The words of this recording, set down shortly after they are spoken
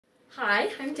Hi,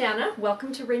 I'm Dana.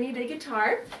 Welcome to Rainy Day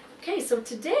Guitar. Okay, so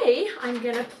today I'm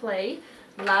going to play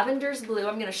Lavender's Blue.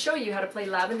 I'm going to show you how to play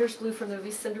Lavender's Blue from the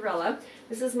movie Cinderella.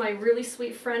 This is my really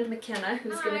sweet friend McKenna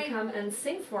who's going to come and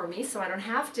sing for me so I don't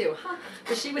have to.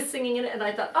 But she was singing it and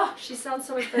I thought, oh, she sounds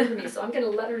so much better than me, so I'm going to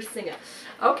let her sing it.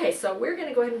 Okay, so we're going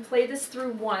to go ahead and play this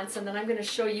through once and then I'm going to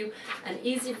show you an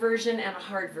easy version and a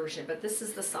hard version. But this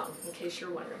is the song, in case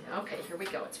you're wondering. Okay, here we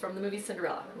go. It's from the movie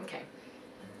Cinderella. Okay.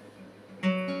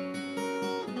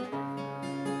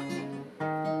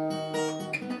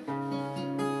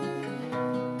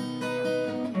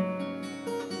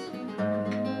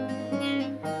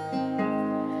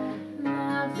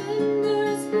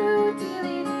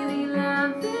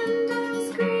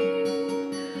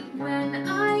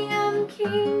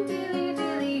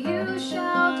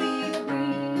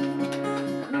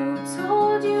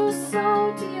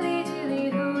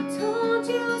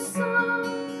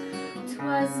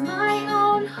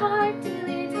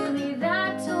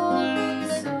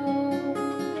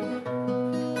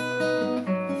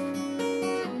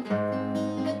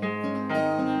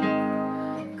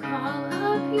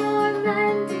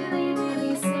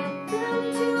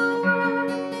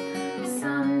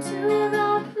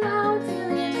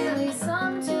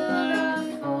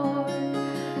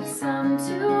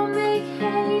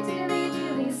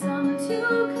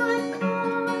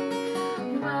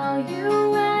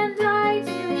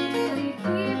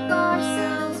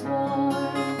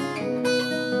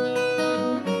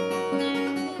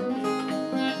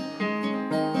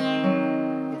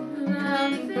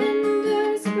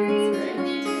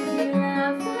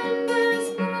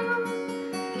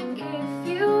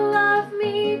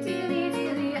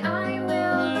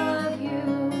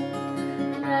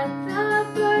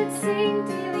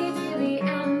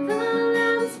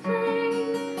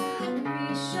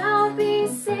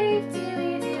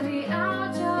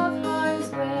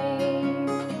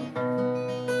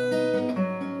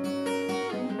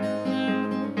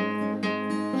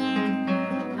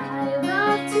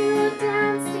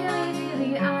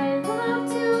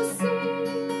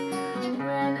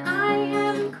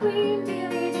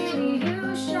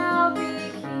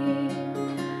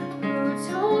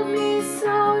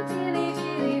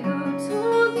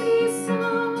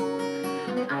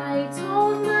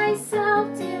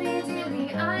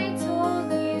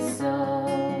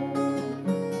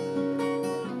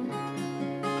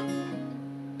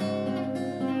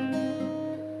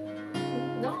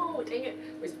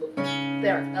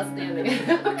 There, that's the ending.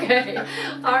 Okay.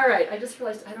 All right. I just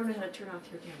realized I don't know how to turn off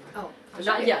your camera. Oh,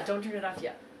 not yet. Don't turn it off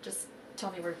yet. Just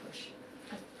tell me where to push.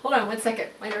 Hold on 1 second.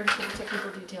 Minor technical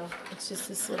detail. It's just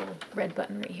this little red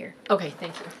button right here. Okay,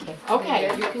 thank you.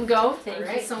 Okay, you can go. Thank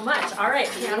you so much. All right,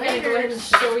 I'm going to go ahead and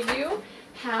show you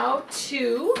how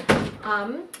to,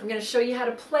 I'm going to show you how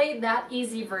to play that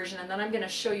easy version, and then I'm going to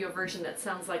show you a version that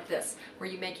sounds like this, where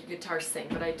you make your guitar sing.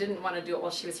 But I didn't want to do it while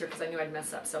she was here because I knew I'd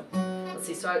mess up. So let's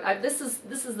see. So this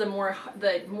is the more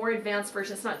advanced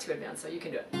version. It's not too advanced, so you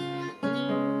can do it.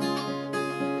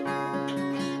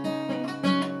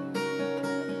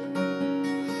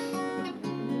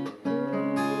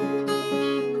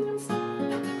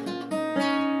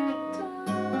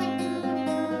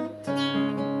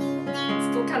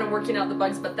 Working out the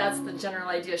bugs, but that's the general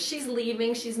idea. She's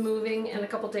leaving, she's moving in a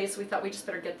couple days, so we thought we just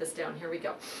better get this down. Here we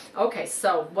go. Okay,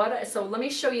 so let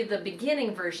me show you the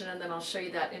beginning version and then I'll show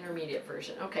you that intermediate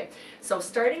version. Okay, so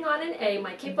starting on an A,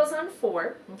 my capo's on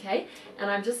 4, okay, and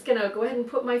I'm just gonna go ahead and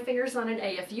put my fingers on an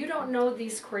A. If you don't know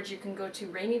these chords, you can go to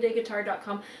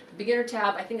rainydayguitar.com. The beginner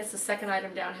tab, I think it's the second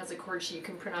item down, has a chord sheet you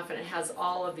can print off and it has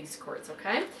all of these chords,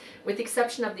 okay, with the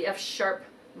exception of the F sharp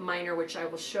minor, which I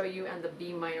will show you, and the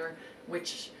B minor,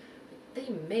 which they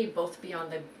may both be on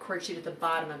the chord sheet at the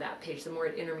bottom of that page, the more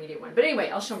intermediate one. But anyway,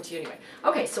 I'll show them to you anyway.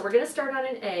 Okay, so we're going to start on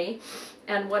an A,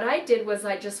 and what I did was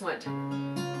I just went. So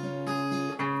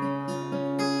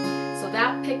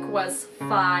that pick was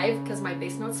 5, because my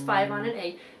bass note's 5 on an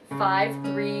A. 5,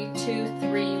 3, 2,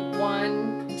 3,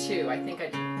 1, 2. I think I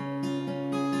did.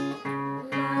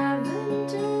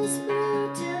 Lavender's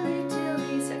blue, dilly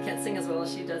dilly. So I can't sing as well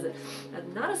as she does it.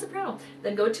 Not a soprano.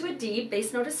 Then go to a D,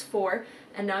 bass note is 4,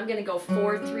 and now I'm going to go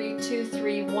 4, 3, 2,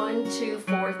 3, 1, 2,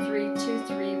 4, 3, 2,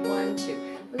 3, 1,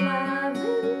 2.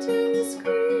 Lavender's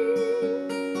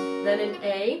green. Then an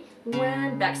A,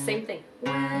 when, back, same thing.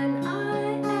 When I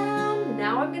am,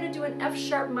 now I'm going to do an F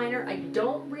sharp minor. I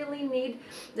don't really need,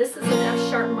 this is an F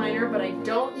sharp minor, but I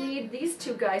don't need these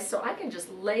two guys, so I can just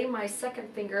lay my second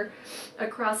finger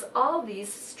across all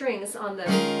these strings on the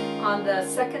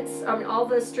second, all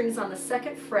the strings on the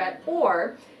second fret,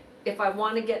 or if I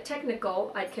want to get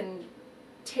technical, I can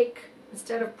take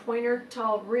instead of pointer,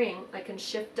 tall, ring, I can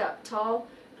shift up. Tall,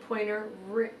 pointer,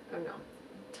 ring, oh no,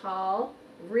 tall,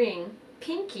 ring,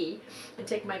 pinky, and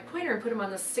take my pointer and put them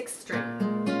on the 6th string.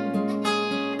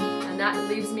 And that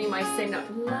leaves me my same note.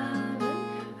 Lavender,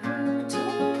 who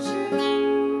told you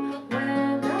when I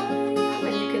am?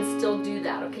 And you can still do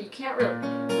that, okay? You can't really.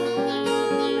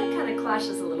 That kind of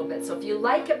clashes a little bit. So if you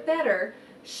like it better,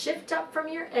 shift up from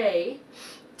your A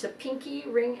to pinky,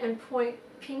 ring, and point.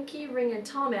 Pinky, ring, and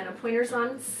tall man, and pointer's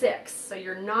on 6, so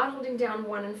you're not holding down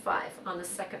 1 and 5 on the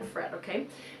 2nd fret, okay?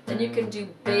 Then you can do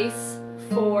bass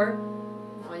 4,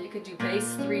 well, you could do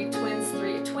bass 3, twins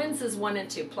 3. Twins is 1 and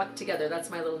 2, plucked together, that's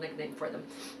my little nickname for them.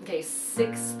 Okay,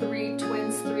 6, 3,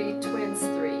 twins 3, twins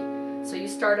 3. So you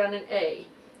start on an A.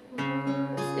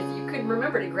 If you could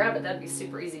remember to grab it, that'd be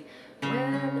super easy. When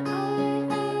I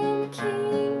am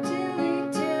king,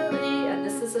 dilly dilly, and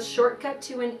this is a shortcut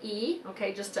to an E,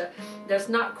 okay, just to, there's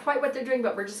not quite what they're doing,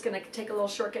 but we're just going to take a little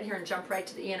shortcut here and jump right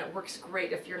to the E, and it works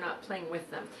great if you're not playing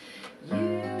with them.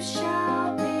 You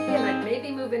shall be, and I'd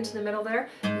maybe move into the middle there,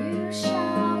 you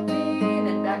shall be, and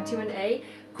then back to an A,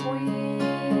 queen,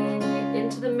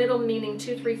 into the middle meaning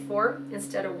 2, 3, 4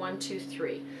 instead of 1, 2,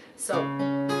 3. So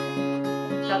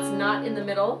that's not in the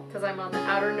middle because I'm on the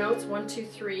outer notes, 1, 2,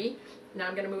 3. Now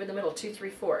I'm going to move in the middle, 2, 3,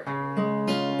 4.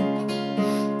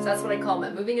 So that's what I call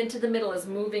it. Moving into the middle is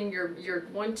moving your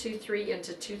 1, 2, 3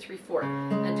 into 2, 3, 4.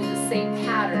 And do the same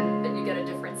pattern, but you get a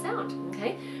different sound,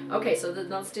 okay? Okay, so then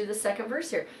let's do the 2nd verse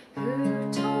here.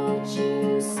 Who told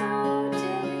you so,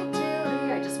 dilly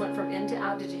dilly? I just went from in to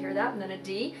out, did you hear that? And then a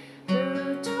D.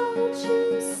 Who told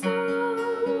you so?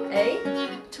 A.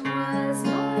 'Twas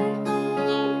my own.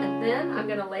 And then I'm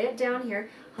going to lay it down here.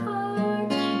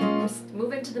 Heart. Just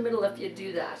move into the middle if you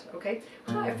do that, okay?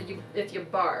 If you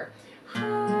bar.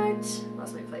 Heart,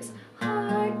 lost my place.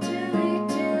 Heart, dilly,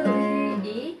 dilly,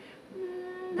 E.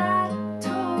 That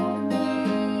told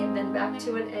me. Then back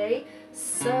to an A.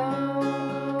 So.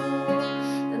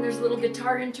 Then there's a little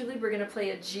guitar interlude. We're going to play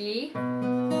a G.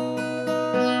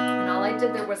 And all I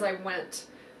did there was I went.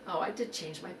 Oh, I did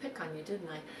change my pick on you, didn't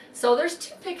I? So there's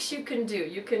 2 picks you can do.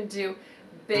 You can do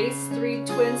bass 3,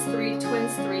 twins 3,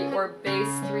 twins 3, or bass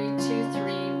 3, 2,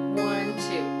 3, 1,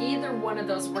 2. Either one of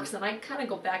those works, and I kind of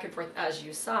go back and forth as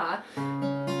you saw.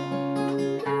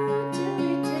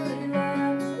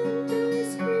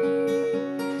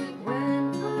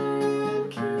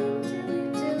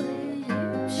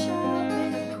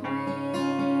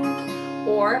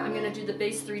 Or I'm going to do the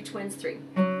bass 3, twins 3.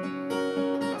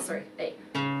 Oh, sorry, A.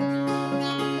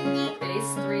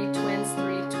 Bass 3, twins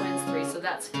 3, twins 3. So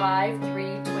that's 5,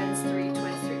 3, twins 3,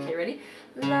 twins 3. Okay, ready?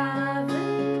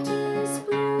 Lavender's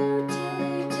blue,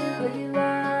 dilly dilly,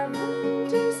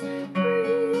 lavender's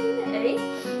green. A.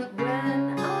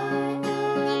 When I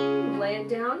am, lay it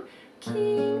down,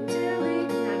 king dilly. I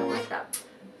don't like that.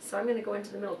 So I'm going to go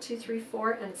into the middle, 2, 3,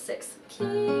 4, and 6.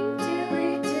 King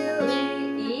dilly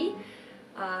dilly, E.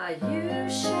 You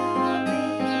shall be,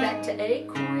 back to A,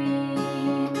 queen.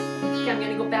 Okay, I'm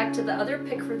going to go back to the other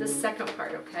pick for the 2nd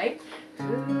part, okay?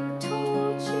 Who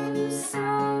told you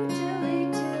so, dilly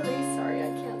dilly? Sorry,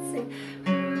 I can't sing.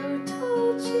 Who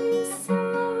told you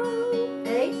so?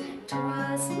 A,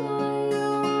 'twas my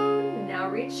own. Now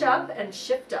reach up and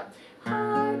shift up.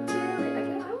 Heart, dilly.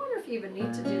 Again, I wonder if you even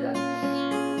need to do that.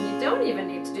 You don't even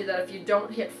need to do that if you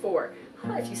don't hit 4.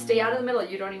 If you stay out of the middle,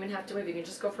 you don't even have to move. You can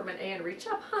just go from an A and reach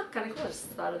up. Kind of cool. I just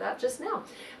thought of that just now.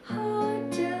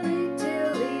 Dilly,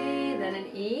 dilly. Then an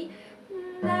E.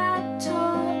 That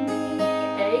told me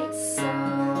A. So.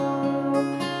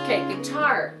 Okay,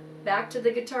 guitar. Back to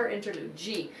the guitar interlude.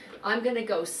 G. I'm going to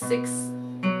go 6.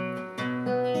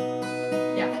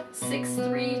 Yeah, 6,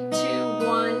 3, 2,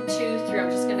 1, 2, 3.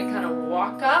 I'm just going to kind of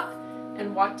walk up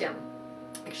and walk down.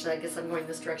 Actually, I guess I'm going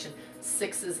this direction.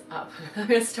 6 is up. I'm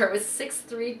going to start with 6,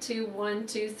 3, 2, 1,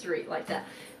 2, 3, like that.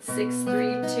 6, 3,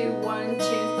 2, 1, 2, 3,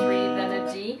 then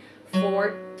a D.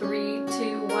 4, 3,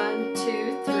 2, 1,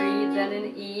 2, 3, then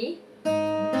an E.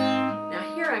 Now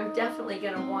here I'm definitely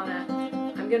going to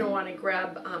want to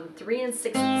grab 3 and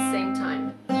 6 at the same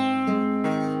time.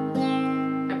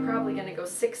 I'm probably going to go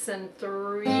 6 and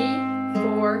 3,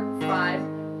 4, 5,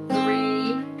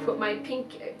 3. Put my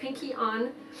pinky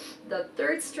on the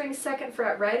 3rd string 2nd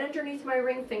fret right underneath my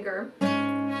ring finger.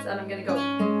 And I'm going to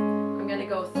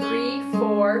go 3,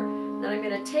 4. Then I'm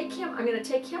going to take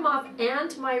him off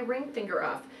and my ring finger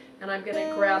off. And I'm going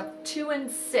to grab 2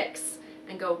 and 6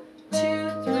 and go 2,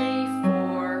 3,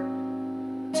 4,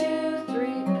 2, 3.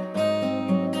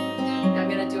 Now I'm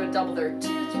going to do a double there.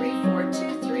 2, 3, 4,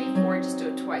 2, 3, 4. Just do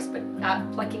it twice, but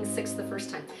plucking 6 the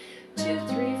first time. 2,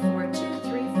 3, 4, 2,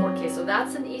 3, 4. Okay, so so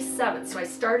that's an E7. So I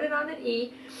started on an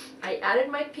E, I added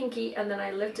my pinky, and then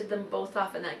I lifted them both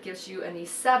off, and that gives you an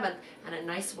E7 and a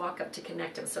nice walk up to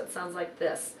connect them. So it sounds like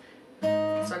this. So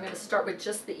I'm going to start with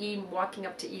just the E walking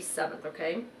up to E7,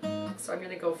 okay? So I'm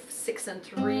going to go 6 and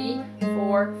 3,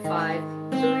 4, 5,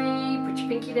 3. Put your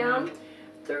pinky down.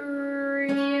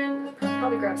 3 and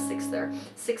probably grab 6 there.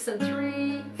 6 and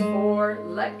 3, 4.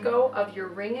 Let go of your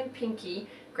ring and pinky.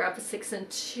 Grab a 6 and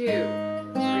 2, 3,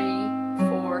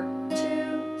 4,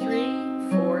 2,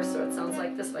 3, 4. So it sounds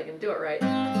like this if I can do it right.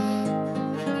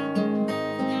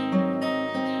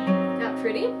 Yeah,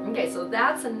 pretty. Okay, so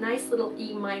that's a nice little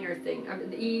E minor thing. I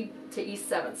mean, E to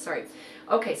E7. Sorry.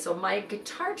 Okay, so my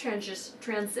guitar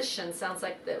transition sounds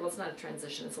like that. Well, it's not a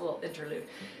transition. It's a little interlude.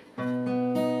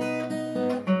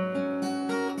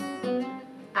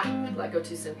 Let go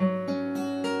too soon.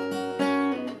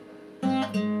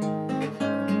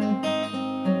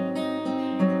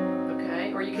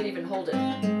 Okay, or you can even hold it. No,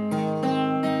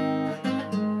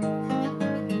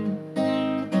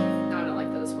 I don't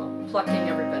like that as well. Plucking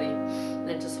everybody. And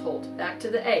then just hold. Back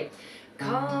to the A.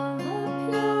 Call up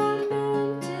your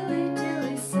man, dilly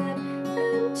dilly said,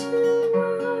 and to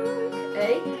work.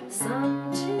 A.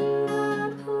 Some to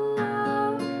the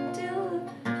plow,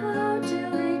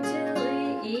 dilly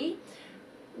dilly. E.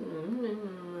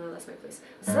 That's my place.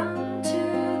 Some to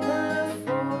the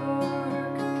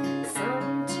fork,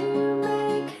 some to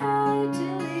make hay,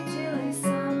 dilly dilly,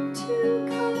 some to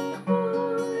cut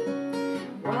corn.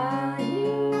 While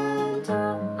you and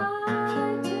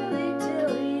I, dilly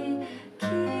dilly,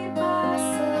 keep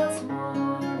ourselves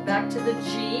warm. Back to the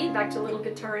G, back to a little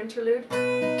guitar interlude.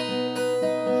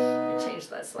 I changed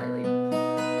that slightly. I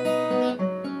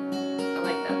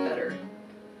like that better.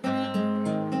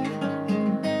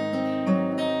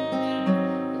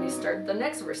 The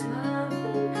next verse.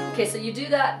 Okay, so you do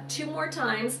that 2 more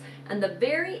times, and the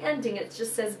very ending it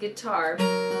just says guitar.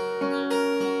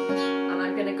 And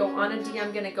I'm going to go on a D.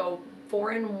 I'm going to go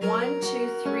 4 and 1, 2,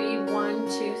 3, 1,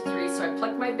 2, 3. So I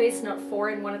pluck my bass note 4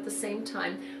 and 1 at the same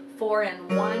time. 4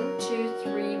 and 1, 2,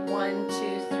 3, 1,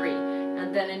 2, 3.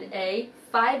 And then an A,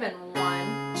 5 and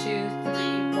 1, 2,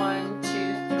 3, 1, 2, 3.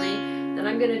 Then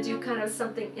I'm going to do kind of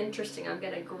something interesting. I'm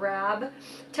going to grab,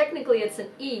 technically it's an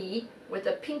E with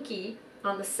a pinky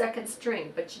on the 2nd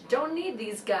string, but you don't need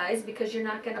these guys because you're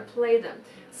not going to play them.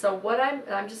 So what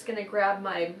I'm just going to grab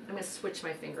my, I'm going to switch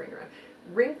my fingering around.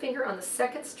 Ring finger on the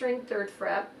 2nd string, 3rd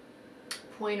fret,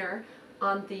 pointer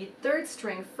on the 3rd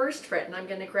string, 1st fret, and I'm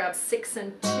going to grab 6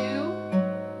 and 2.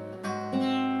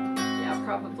 Yeah,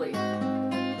 probably.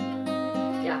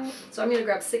 Yeah, so I'm going to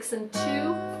grab 6 and 2,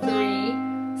 3,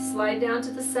 slide down to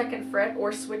the 2nd fret,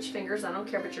 or switch fingers, I don't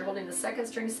care, but you're holding the 2nd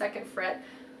string, 2nd fret.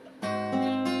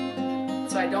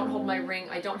 So I don't hold my ring,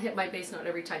 I don't hit my bass note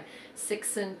every time.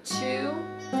 6 and 2,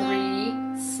 3,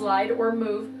 slide or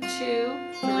move, 2,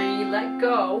 3, let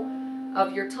go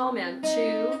of your tall man, 2,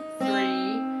 3,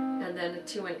 and then a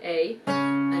 2 and A,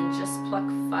 and just pluck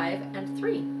 5 and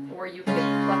 3. Or you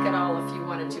could pluck it all if you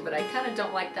wanted to, but I kind of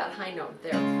don't like that high note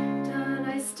there. And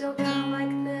I still kind of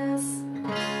like this.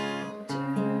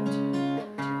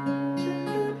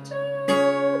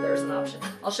 There's an option.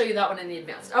 I'll show you that one in the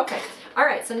advanced. Okay, all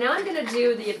right, so now I'm going to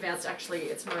do the advanced. Actually,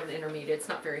 it's more of an intermediate. It's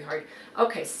not very hard.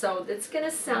 Okay, so it's going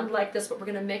to sound like this, but we're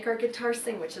going to make our guitar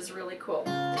sing, which is really cool.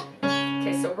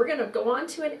 Okay, so we're going to go on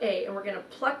to an A, and we're going to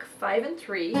pluck 5 and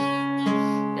 3,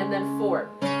 and then 4.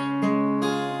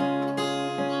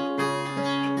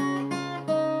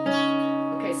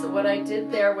 Okay, so what I did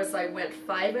there was I went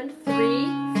 5 and 3,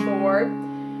 4,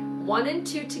 1 and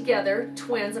 2 together,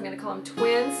 twins. I'm going to call them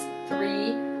twins,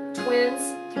 3,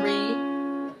 twins, 3.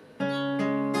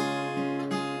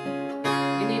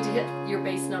 You need to hit your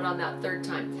bass note on that 3rd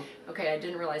time. Okay, I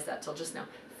didn't realize that till just now.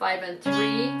 5 and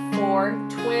 3, 4,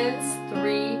 twins,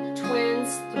 3,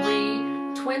 twins,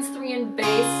 3, twins, 3 and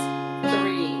bass,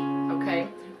 3. Okay.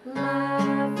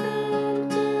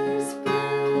 Lavender's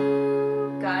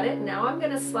blue. Got it? Now I'm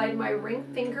going to slide my ring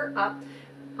finger up.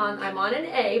 I'm on an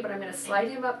A, but I'm going to slide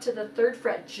him up to the 3rd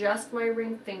fret, just my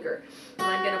ring finger. And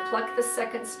I'm going to pluck the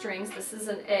 2nd strings. This is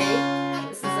an A.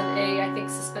 This is an A, I think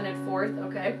suspended 4th,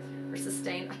 okay? Or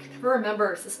sustain. I can never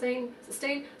remember. Sustain,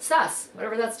 sus,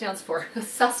 whatever that stands for.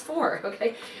 Sus 4,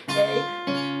 okay? A.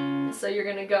 So you're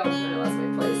going to go, I lost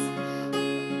my place.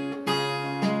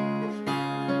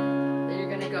 Then you're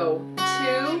going to go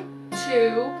 2,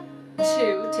 2,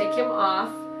 2, take him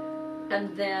off,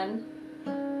 and then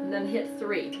hit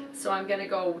 3. So I'm going to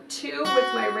go 2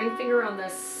 with my ring finger on the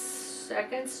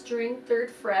 2nd string,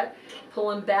 3rd fret, pull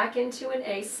him back into an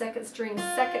A, 2nd string,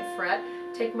 2nd fret,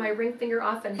 take my ring finger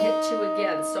off and hit 2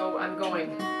 again. So I'm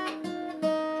going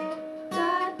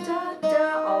da, da,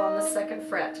 2nd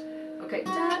fret. Okay,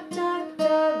 da, da,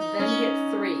 da, then hit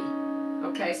 3.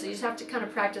 Okay, so you just have to kind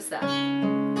of practice that.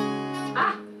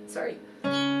 Ah, sorry.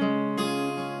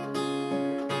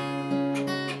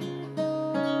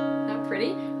 Not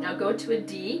pretty. Now go to a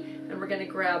D, and we're going to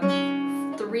grab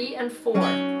 3 and 4.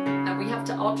 And we have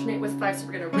to alternate with 5, so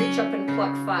we're going to reach up and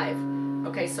pluck 5.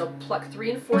 Okay, so pluck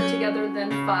 3 and 4 together, then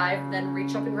 5, then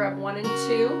reach up and grab 1 and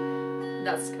 2.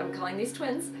 That's, I'm calling these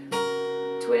twins.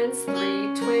 Twins,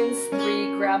 3, twins,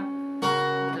 3, grab,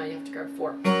 no, you have to grab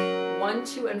 4. 1,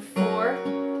 2, and 4.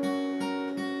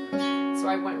 So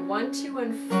I went 1, 2,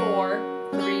 and 4,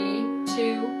 3,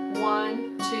 2,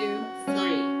 1, 2,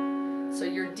 3. So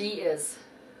your D is.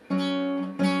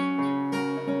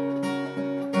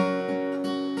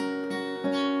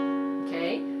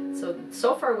 Okay,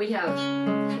 so far we have.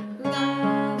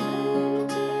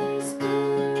 Lavender's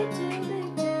blue,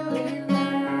 dilly, dilly,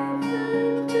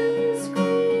 lavender's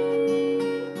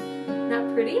green.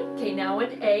 Not pretty? Okay, now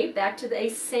an A, back to the A,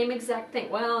 same exact thing.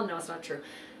 Well, no, it's not true.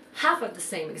 Half of the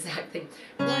same exact thing.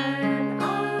 When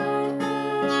I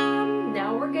am,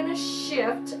 now we're going to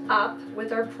shift up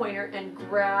with our pointer and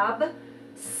grab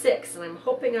 6. And I'm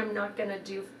hoping I'm not going to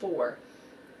do 4,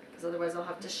 because otherwise I'll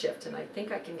have to shift, and I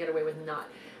think I can get away with not.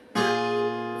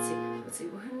 Let's see.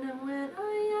 When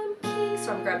I am king.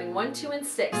 So I'm grabbing 1, 2, and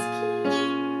 6.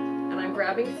 And I'm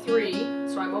grabbing 3,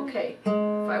 so I'm okay.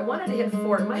 If I wanted to hit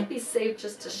 4, it might be safe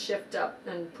just to shift up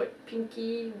and put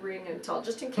pinky, ring, and tall,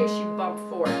 just in case you bump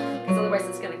 4, because otherwise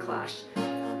it's going to clash. I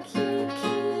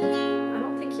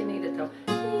don't think you need it though.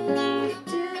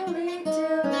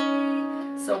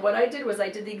 So what I did was I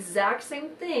did the exact same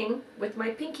thing with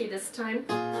my pinky this time,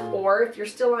 or if you're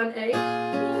still on A,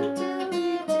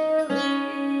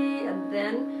 and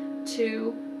then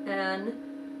 2 and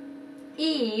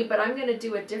E, but I'm going to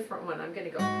do a different one. I'm going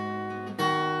to go. No,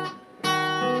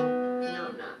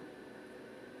 I'm not.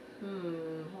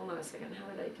 Hold on a second. How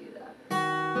did I do that?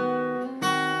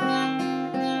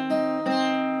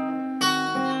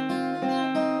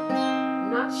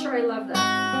 I'm not sure I love that. I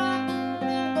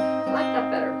like that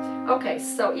better. Okay,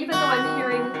 so even though I'm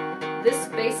hearing this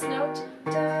bass note,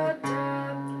 da, da,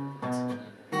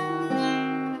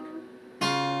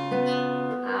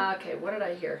 okay, what did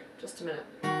I hear? Just a minute.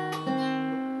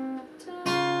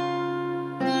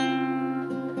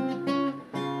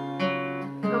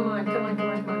 Come on, come on, come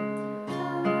on, come on.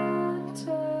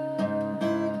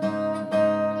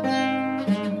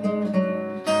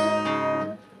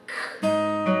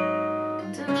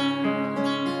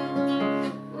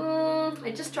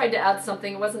 I just tried to add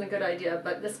something. It wasn't a good idea,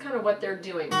 but that's kind of what they're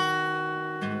doing.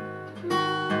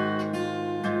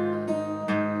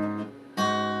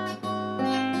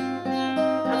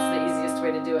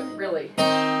 To do it, really. It's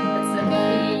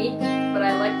an E, but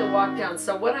I like the walk down.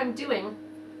 So what I'm doing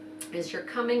is you're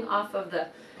coming off of the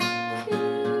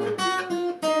and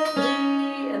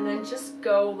then just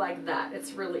go like that.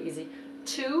 It's really easy.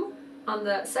 2 on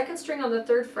the 2nd string on the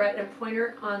 3rd fret and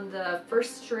pointer on the 3rd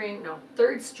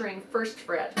string 1st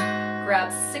fret.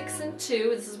 Grab 6 and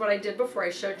 2. This is what I did before I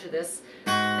showed you this.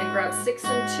 And grab 6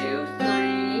 and 2,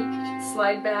 3,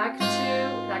 slide back 2.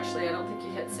 Actually, I don't think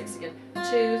you hit 6 again. 2, 3,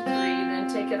 then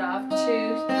take it off, 2, 3,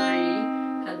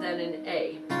 and then an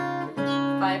A.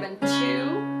 5 and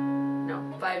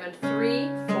 5 and 3,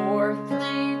 4, 3,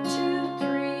 2,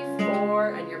 3,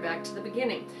 4, and you're back to the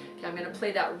beginning. Okay, I'm going to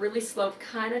play that really slow,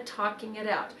 kind of talking it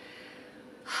out.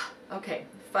 Okay,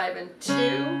 5 and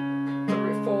 2,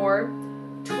 3, 4,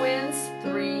 twins,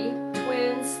 3,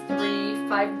 twins, 3,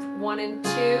 5, 1 and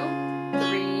 2,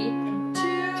 3,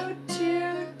 2,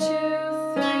 2,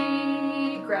 2,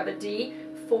 3, grab a D,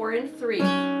 4 and 3,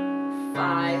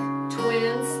 5,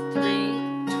 twins,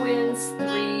 3, twins,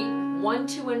 3, 1,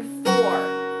 2, and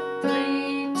 4,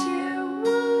 3, 2,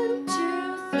 1,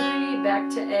 2, 3, back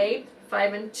to A,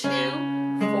 5 and 2,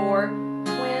 4,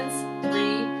 twins,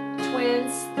 3,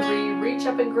 twins, 3, reach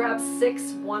up and grab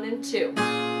 6, 1 and 2, 3,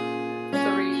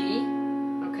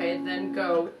 okay, then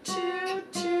go 2,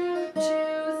 2, 2, 3,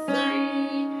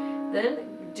 then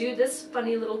do this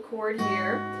funny little chord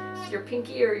here. Your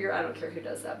pinky or your, I don't care who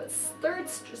does that, but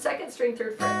 2nd string,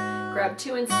 3rd fret. Grab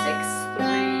 2 and 6,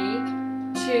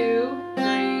 3, 2,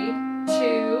 3,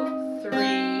 2, 3,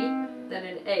 then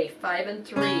an A, 5 and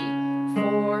 3,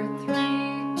 4,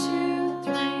 3, 2,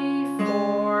 3,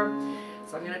 4.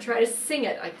 So I'm going to try to sing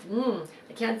it. I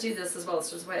can't do this as well.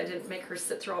 It's just why I didn't make her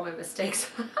sit through all my mistakes.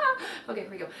 Okay,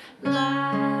 here we go.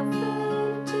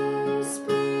 Lavender's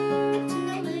blue,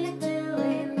 dilly,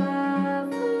 dilly,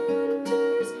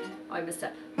 lavender's. Oh, I missed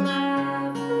that.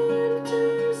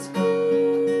 Lavender's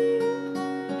green.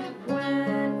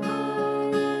 When I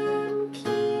am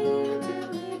king,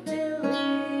 dilly, dilly.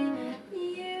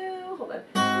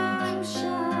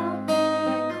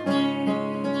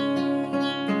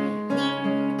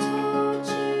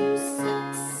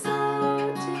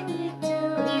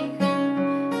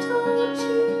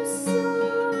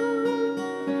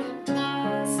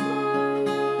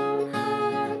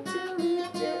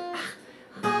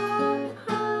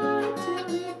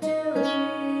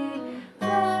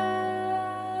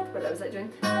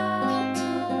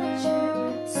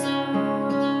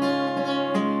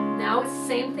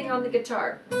 on the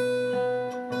guitar.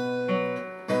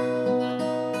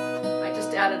 I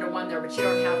just added a 1 there, but you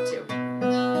don't have to.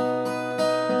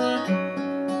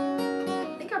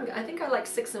 I think I like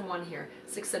 6 and 1 here.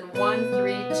 6 and 1,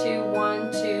 3, 2,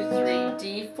 1, 2, 3,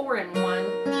 D, 4 and 1,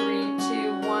 3,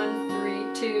 2, 1,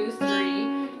 3, 2,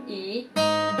 3, E.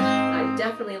 I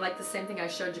definitely like the same thing I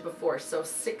showed you before. So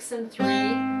 6 and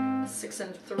 3, 6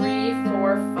 and 3,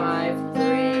 4, 5,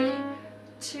 3,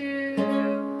 2,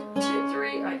 2,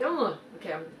 3. I don't know.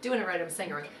 Okay, I'm doing it right. I'm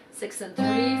saying it right. 6 and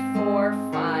 3, 4,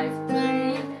 5,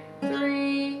 3,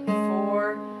 3,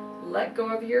 4. Let go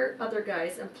of your other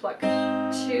guys and pluck 2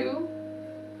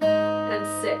 and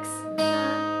 6.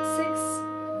 6,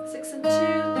 6 and 2, 3,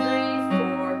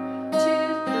 4, 2,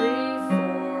 3,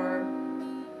 4.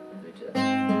 Let me do that.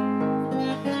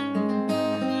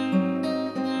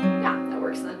 Yeah, that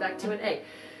works. And then back to an A.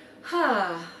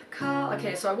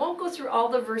 Okay, so I won't go through all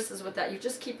the verses with that. You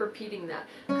just keep repeating that.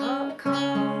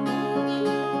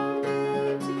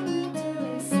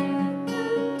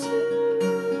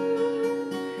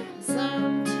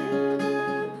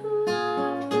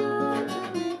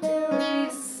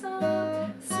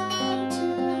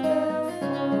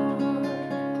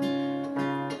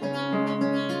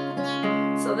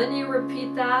 So then you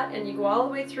repeat that and you go all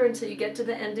the way through until you get to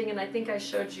the ending, and I think I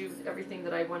showed you everything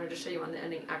that I wanted to show you on the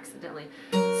ending accidentally.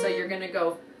 So you're going to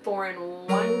go 4 and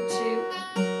 1, 2,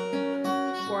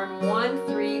 4 and 1,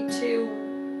 3, 2,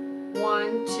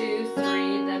 1, 2, 3,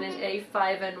 then an A,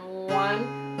 5 and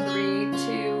 1, 3,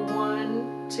 2,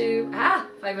 1, 2,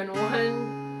 5 and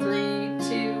 1, 3,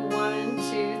 2, 1,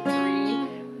 2,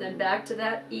 3, then back to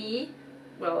that E.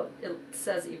 Well, it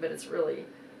says E, but it's really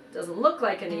doesn't look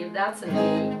like an E. That's an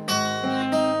E,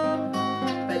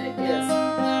 but it is.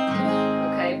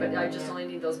 Okay, but I just only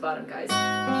need those bottom guys.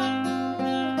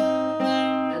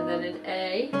 And then an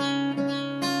A.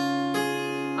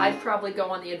 I'd probably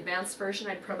go on the advanced version.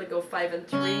 I'd probably go 5 and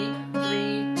 3,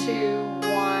 3, 2,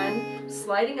 1,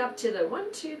 sliding up to the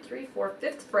 1, 2, 3, 4,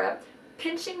 5th fret,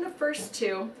 pinching the first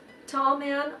 2, tall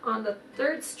man on the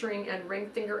 3rd string, and ring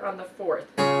finger on the 4th.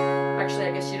 Actually,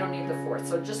 I guess you don't need the 4th,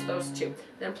 so just those 2.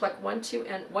 Then pluck 1, 2,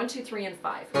 and 1, 2, 3, and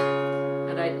 5.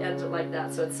 And I end it like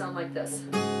that, so it sounds like this.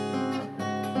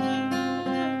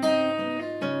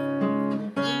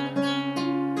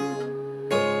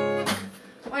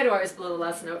 Why do I always blow the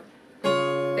last note?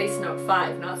 Bass note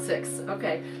 5, not 6.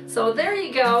 Okay, so there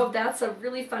you go. That's a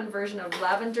really fun version of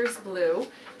Lavender's Blue.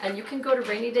 And you can go to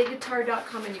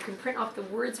rainydayguitar.com and you can print off the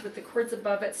words with the chords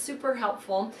above it. Super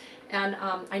helpful. And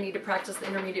I need to practice the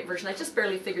intermediate version. I just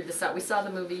barely figured this out. We saw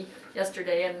the movie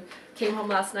yesterday and came home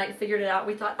last night and figured it out.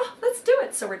 We thought, oh, let's do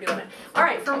it. So we're doing it. All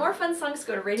right, for more fun songs,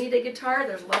 go to Rainy Day Guitar.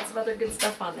 There's lots of other good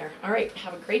stuff on there. All right,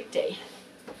 have a great day.